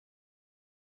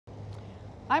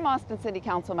I'm Austin City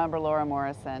Council Member Laura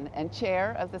Morrison and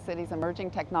Chair of the city's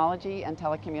Emerging Technology and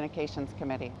Telecommunications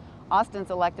Committee.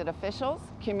 Austin's elected officials,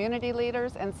 community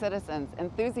leaders, and citizens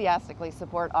enthusiastically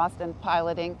support Austin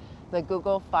piloting the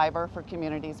Google Fiber for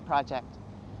Communities project.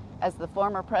 As the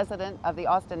former president of the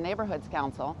Austin Neighborhoods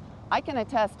Council, I can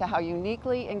attest to how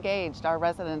uniquely engaged our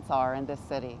residents are in this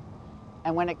city.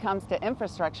 And when it comes to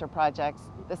infrastructure projects,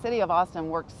 the City of Austin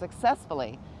works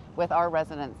successfully with our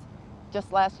residents.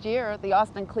 Just last year, the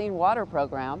Austin Clean Water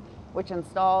Program, which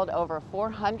installed over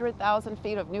 400,000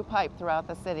 feet of new pipe throughout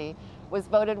the city, was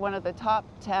voted one of the top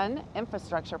 10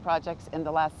 infrastructure projects in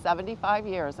the last 75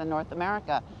 years in North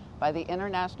America by the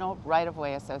International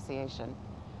Right-of-Way Association.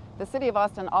 The City of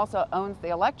Austin also owns the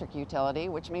electric utility,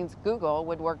 which means Google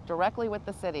would work directly with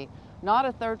the city, not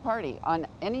a third party, on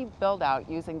any build-out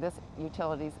using this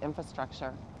utility's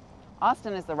infrastructure.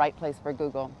 Austin is the right place for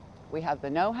Google. We have the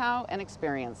know-how and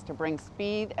experience to bring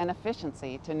speed and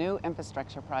efficiency to new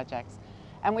infrastructure projects,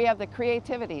 and we have the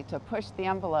creativity to push the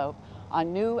envelope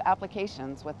on new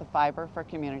applications with the Fiber for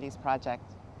Communities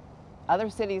project. Other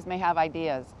cities may have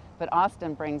ideas, but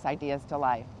Austin brings ideas to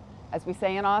life. As we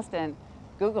say in Austin,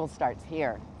 Google starts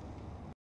here.